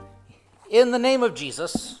In the name of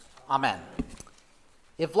Jesus, amen.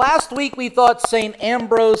 If last week we thought St.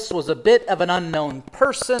 Ambrose was a bit of an unknown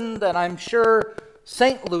person, then I'm sure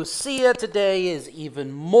St. Lucia today is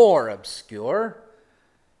even more obscure.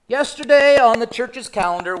 Yesterday on the church's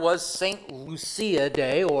calendar was St. Lucia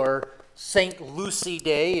Day, or St. Lucy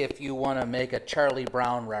Day if you want to make a Charlie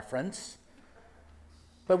Brown reference.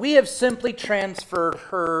 But we have simply transferred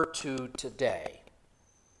her to today.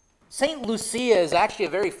 St. Lucia is actually a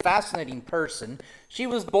very fascinating person. She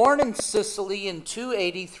was born in Sicily in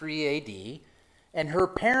 283 AD, and her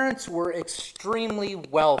parents were extremely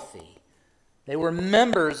wealthy. They were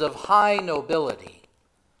members of high nobility.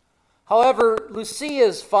 However,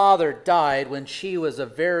 Lucia's father died when she was a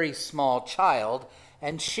very small child,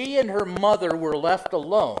 and she and her mother were left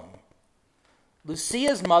alone.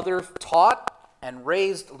 Lucia's mother taught and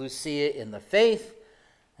raised Lucia in the faith,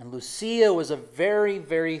 and Lucia was a very,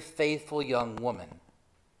 very faithful young woman.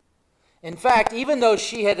 In fact, even though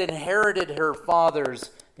she had inherited her father's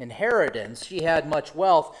inheritance, she had much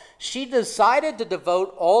wealth, she decided to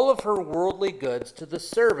devote all of her worldly goods to the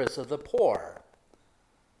service of the poor.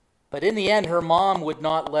 But in the end, her mom would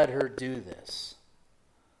not let her do this.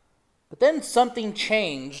 But then something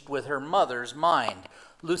changed with her mother's mind.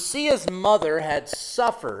 Lucia's mother had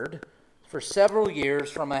suffered for several years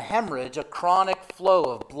from a hemorrhage, a chronic flow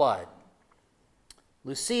of blood.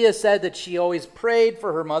 Lucia said that she always prayed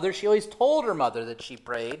for her mother. She always told her mother that she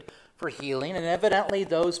prayed for healing, and evidently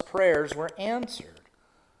those prayers were answered.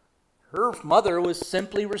 Her mother was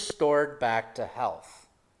simply restored back to health.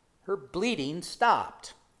 Her bleeding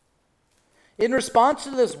stopped. In response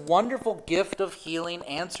to this wonderful gift of healing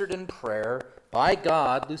answered in prayer by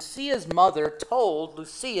God, Lucia's mother told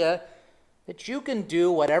Lucia that you can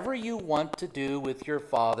do whatever you want to do with your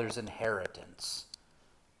father's inheritance.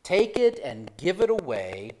 Take it and give it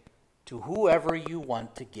away to whoever you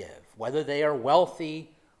want to give, whether they are wealthy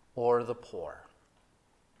or the poor.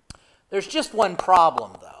 There's just one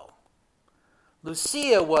problem, though.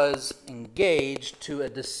 Lucia was engaged to a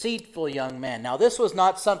deceitful young man. Now, this was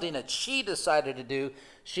not something that she decided to do.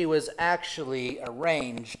 She was actually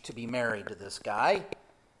arranged to be married to this guy.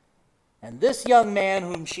 And this young man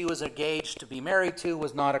whom she was engaged to be married to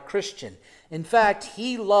was not a Christian. In fact,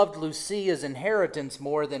 he loved Lucia's inheritance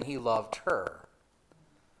more than he loved her.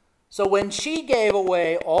 So when she gave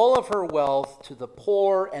away all of her wealth to the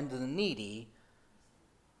poor and the needy,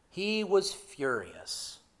 he was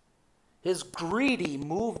furious. His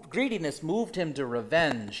greediness moved him to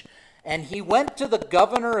revenge, and he went to the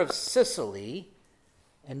governor of Sicily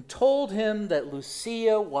and told him that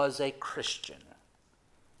Lucia was a Christian.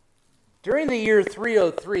 During the year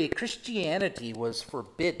 303, Christianity was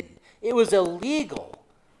forbidden. It was illegal.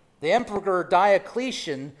 The Emperor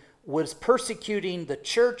Diocletian was persecuting the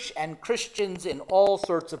church and Christians in all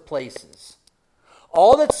sorts of places.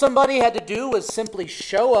 All that somebody had to do was simply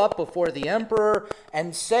show up before the emperor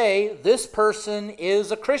and say, this person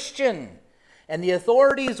is a Christian. And the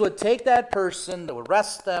authorities would take that person, they would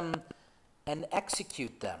arrest them, and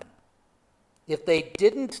execute them. If they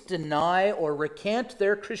didn't deny or recant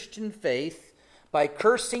their Christian faith by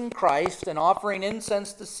cursing Christ and offering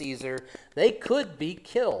incense to Caesar, they could be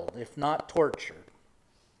killed, if not tortured.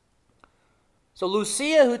 So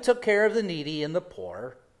Lucia, who took care of the needy and the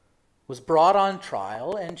poor, was brought on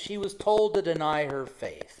trial, and she was told to deny her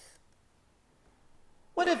faith.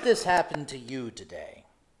 What if this happened to you today?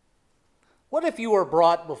 What if you were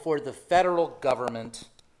brought before the federal government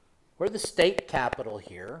or the state capitol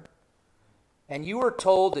here, and you were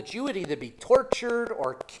told that you would either be tortured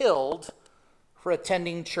or killed for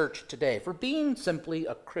attending church today, for being simply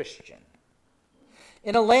a Christian?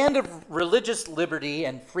 In a land of religious liberty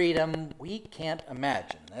and freedom, we can't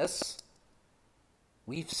imagine this.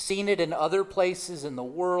 We've seen it in other places in the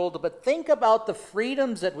world, but think about the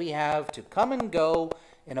freedoms that we have to come and go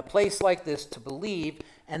in a place like this to believe,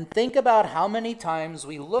 and think about how many times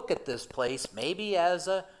we look at this place maybe as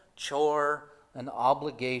a chore, an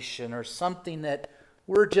obligation, or something that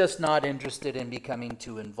we're just not interested in becoming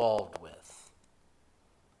too involved with.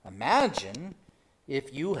 Imagine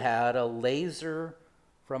if you had a laser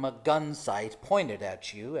from a gun sight pointed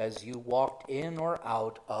at you as you walked in or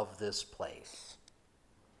out of this place.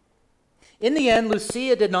 In the end,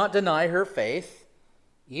 Lucia did not deny her faith,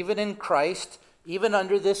 even in Christ, even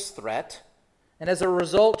under this threat, and as a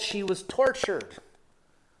result, she was tortured.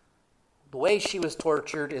 The way she was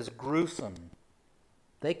tortured is gruesome.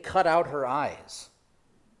 They cut out her eyes,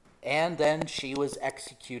 and then she was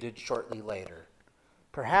executed shortly later,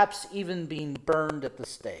 perhaps even being burned at the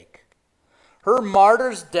stake. Her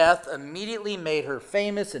martyr's death immediately made her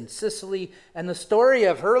famous in Sicily, and the story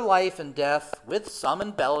of her life and death, with some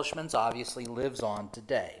embellishments, obviously lives on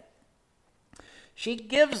today. She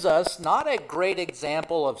gives us not a great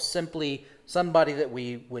example of simply somebody that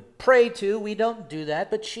we would pray to. We don't do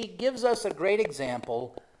that, but she gives us a great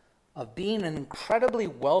example of being an incredibly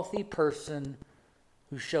wealthy person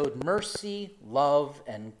who showed mercy, love,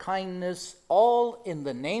 and kindness, all in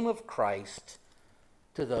the name of Christ,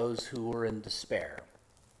 to those who were in despair.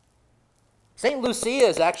 St. Lucia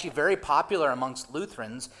is actually very popular amongst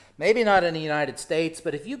Lutherans, maybe not in the United States,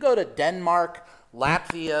 but if you go to Denmark,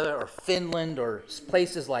 Latvia, or Finland, or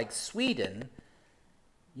places like Sweden,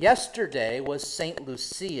 yesterday was St.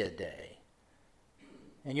 Lucia Day.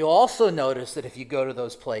 And you'll also notice that if you go to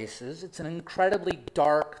those places, it's an incredibly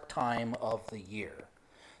dark time of the year.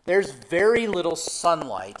 There's very little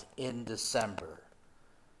sunlight in December.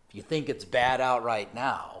 If you think it's bad out right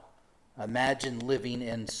now, imagine living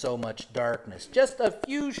in so much darkness. Just a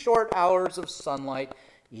few short hours of sunlight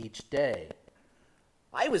each day.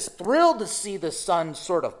 I was thrilled to see the sun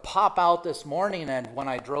sort of pop out this morning, and when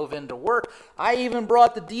I drove into work, I even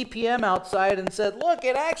brought the DPM outside and said, look,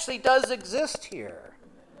 it actually does exist here.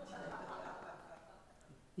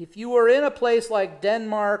 If you were in a place like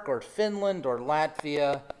Denmark or Finland or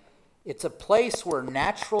Latvia, it's a place where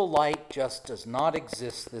natural light just does not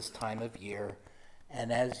exist this time of year,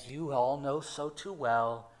 and as you all know so too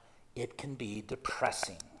well, it can be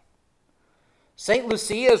depressing. St.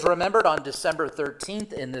 Lucia is remembered on December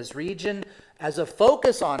 13th in this region as a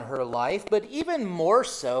focus on her life, but even more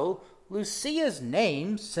so, Lucia's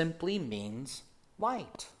name simply means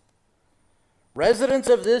light. Residents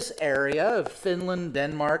of this area of Finland,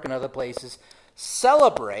 Denmark, and other places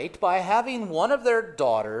celebrate by having one of their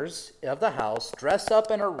daughters of the house dress up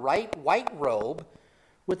in a white robe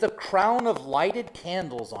with a crown of lighted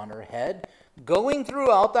candles on her head, going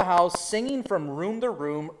throughout the house singing from room to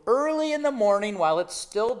room early in the morning while it's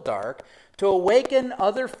still dark to awaken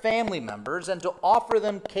other family members and to offer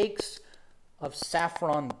them cakes of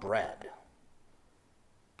saffron bread.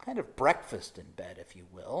 Kind of breakfast in bed, if you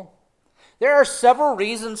will. There are several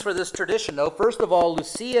reasons for this tradition, though. First of all,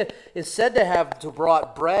 Lucia is said to have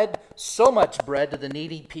brought bread, so much bread, to the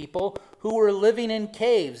needy people who were living in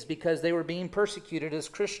caves because they were being persecuted as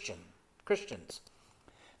Christians.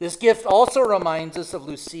 This gift also reminds us of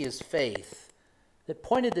Lucia's faith that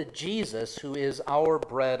pointed to Jesus, who is our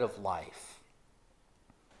bread of life.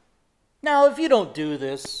 Now, if you don't do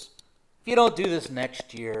this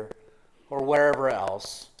next year or wherever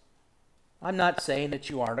else, I'm not saying that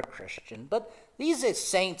you aren't a Christian, but these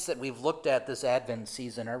saints that we've looked at this Advent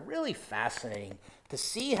season are really fascinating to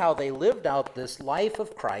see how they lived out this life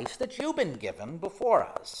of Christ that you've been given before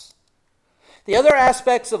us. The other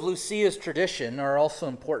aspects of Lucia's tradition are also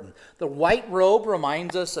important. The white robe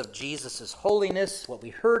reminds us of Jesus' holiness, what we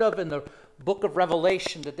heard of in the book of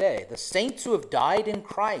Revelation today. The saints who have died in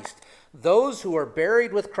Christ, those who are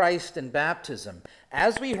buried with Christ in baptism.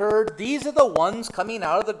 As we heard, these are the ones coming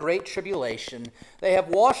out of the great tribulation. They have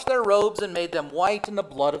washed their robes and made them white in the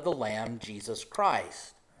blood of the Lamb, Jesus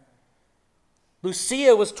Christ.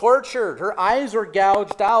 Lucia was tortured. Her eyes were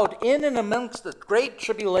gouged out in and amongst the great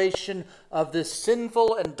tribulation of this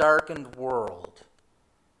sinful and darkened world.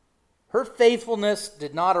 Her faithfulness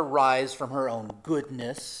did not arise from her own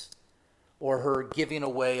goodness or her giving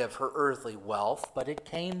away of her earthly wealth, but it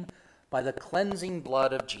came by the cleansing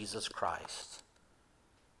blood of Jesus Christ.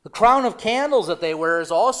 The crown of candles that they wear is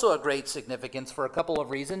also a great significance for a couple of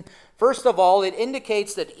reasons. First of all, it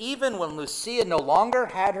indicates that even when Lucia no longer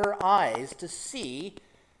had her eyes to see,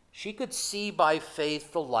 she could see by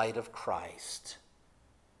faith the light of Christ.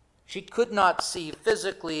 She could not see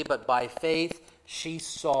physically, but by faith she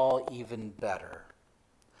saw even better.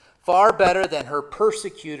 Far better than her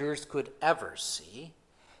persecutors could ever see.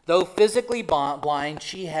 Though physically blind,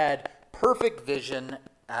 she had perfect vision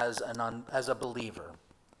as a believer.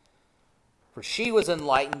 For she was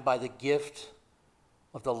enlightened by the gift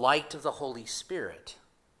of the light of the Holy Spirit.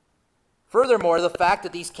 Furthermore, the fact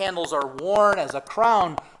that these candles are worn as a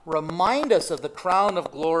crown remind us of the crown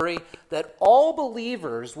of glory that all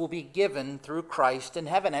believers will be given through Christ in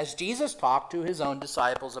heaven, as Jesus talked to his own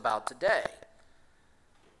disciples about today.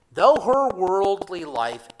 Though her worldly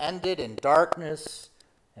life ended in darkness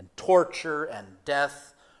and torture and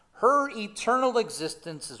death, her eternal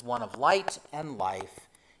existence is one of light and life,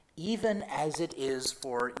 even as it is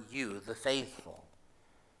for you, the faithful.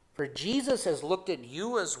 For Jesus has looked at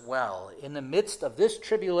you as well in the midst of this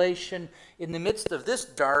tribulation, in the midst of this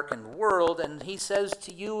darkened world, and he says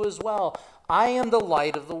to you as well, I am the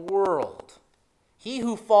light of the world. He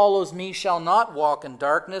who follows me shall not walk in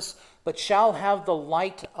darkness, but shall have the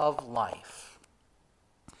light of life.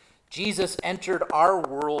 Jesus entered our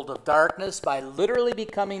world of darkness by literally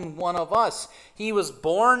becoming one of us. He was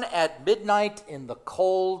born at midnight in the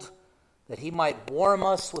cold, that he might warm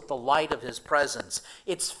us with the light of his presence.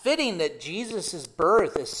 It's fitting that Jesus'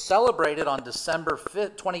 birth is celebrated on December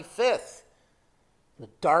 25th, the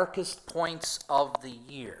darkest points of the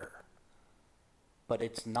year. But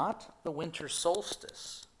it's not the winter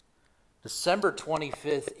solstice. December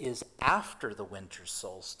 25th is after the winter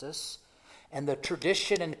solstice, and the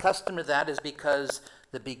tradition and custom of that is because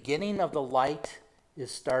the beginning of the light is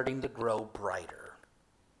starting to grow brighter.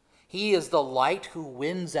 He is the light who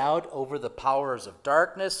wins out over the powers of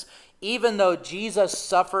darkness. Even though Jesus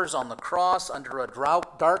suffers on the cross under a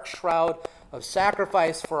dark shroud of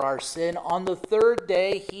sacrifice for our sin, on the third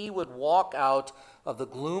day he would walk out of the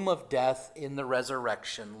gloom of death in the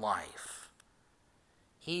resurrection life.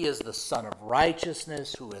 He is the Son of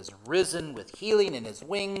Righteousness who has risen with healing in his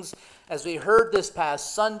wings. As we heard this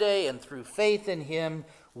past Sunday, and through faith in him,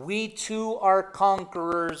 we too are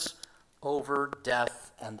conquerors over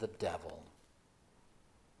death and the devil.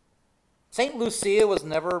 St. Lucia was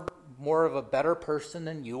never more of a better person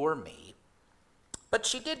than you or me, but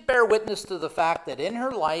she did bear witness to the fact that in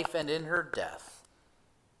her life and in her death,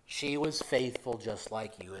 she was faithful just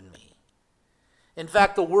like you and me. In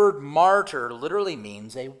fact, the word martyr literally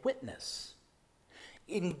means a witness.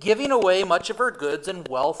 In giving away much of her goods and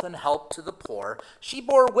wealth and help to the poor, she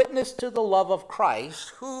bore witness to the love of Christ,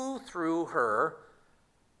 who through her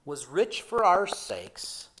was rich for our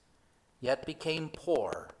sakes, yet became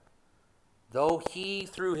poor, though he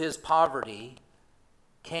through his poverty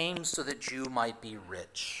came so that you might be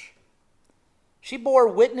rich. She bore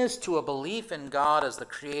witness to a belief in God as the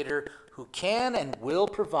Creator who can and will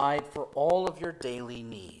provide for all of your daily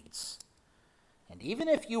needs. And even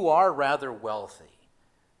if you are rather wealthy,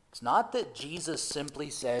 it's not that Jesus simply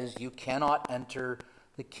says you cannot enter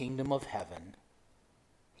the kingdom of heaven.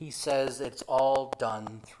 He says it's all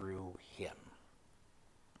done through him.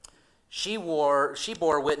 She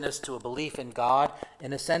bore witness to a belief in God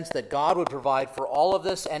in a sense that God would provide for all of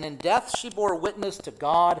this, and in death she bore witness to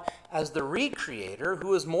God as the recreator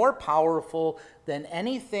who is more powerful than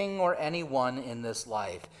anything or anyone in this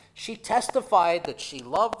life. She testified that she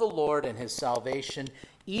loved the Lord and his salvation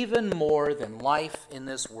even more than life in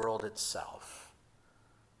this world itself.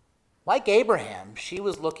 Like Abraham, she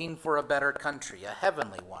was looking for a better country, a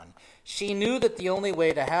heavenly one. She knew that the only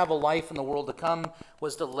way to have a life in the world to come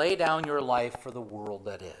was to lay down your life for the world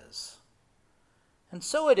that is. And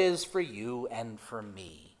so it is for you and for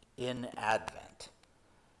me in Advent,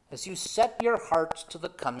 as you set your hearts to the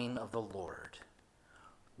coming of the Lord.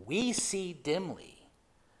 We see dimly,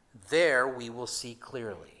 there we will see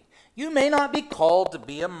clearly. You may not be called to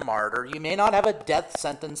be a martyr. You may not have a death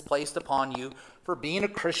sentence placed upon you for being a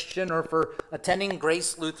Christian or for attending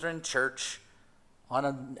Grace Lutheran Church on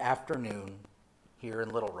an afternoon here in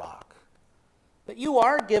Little Rock. But you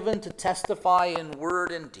are given to testify in word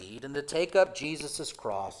and deed and to take up Jesus'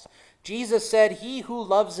 cross. Jesus said, "He who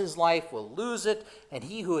loves his life will lose it, and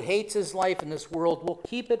he who hates his life in this world will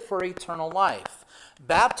keep it for eternal life."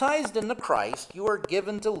 Baptized in the Christ, you are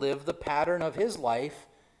given to live the pattern of his life,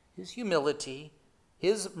 his humility,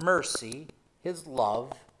 his mercy, his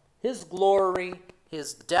love, his glory,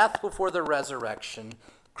 his death before the resurrection,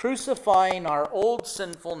 crucifying our old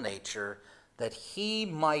sinful nature that he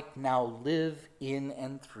might now live in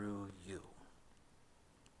and through you.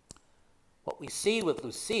 What we see with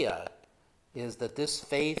Lucia is that this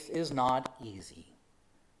faith is not easy.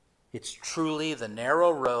 It's truly the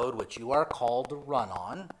narrow road which you are called to run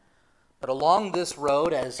on. But along this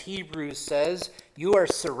road, as Hebrews says, you are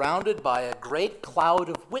surrounded by a great cloud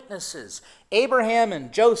of witnesses. Abraham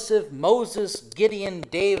and Joseph, Moses, Gideon,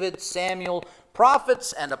 David, Samuel,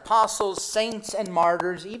 prophets and apostles, saints and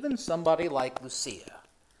martyrs, even somebody like Lucia.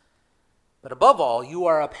 But above all, you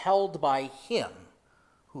are upheld by him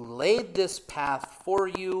who laid this path for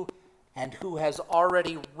you and who has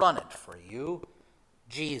already run it for you,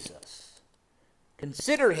 Jesus.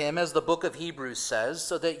 Consider him, as the book of Hebrews says,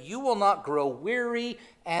 so that you will not grow weary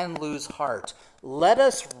and lose heart. Let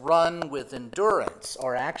us run with endurance,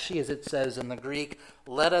 or actually, as it says in the Greek,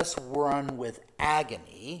 let us run with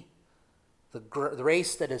agony, the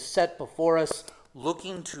race that is set before us,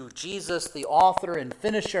 looking to Jesus, the author and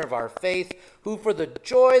finisher of our faith, who for the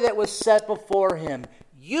joy that was set before him,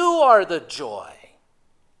 you are the joy.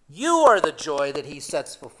 You are the joy that he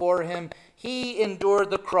sets before him. He endured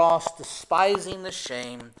the cross, despising the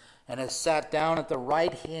shame, and has sat down at the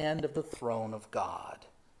right hand of the throne of God.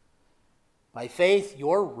 By faith,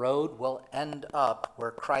 your road will end up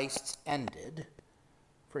where Christ's ended,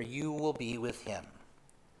 for you will be with him.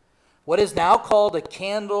 What is now called a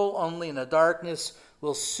candle only in the darkness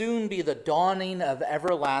will soon be the dawning of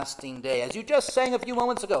everlasting day. As you just sang a few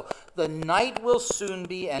moments ago, the night will soon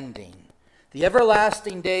be ending. The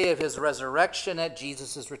everlasting day of his resurrection at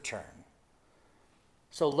Jesus' return.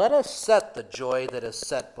 So let us set the joy that is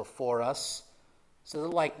set before us, so that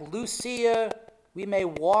like Lucia, we may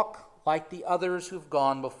walk like the others who've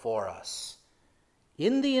gone before us,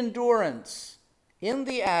 in the endurance, in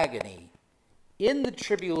the agony, in the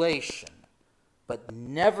tribulation, but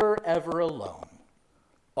never ever alone,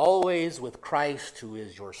 always with Christ who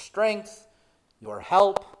is your strength, your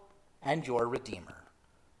help, and your Redeemer.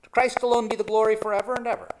 To Christ alone be the glory forever and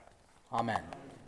ever. Amen.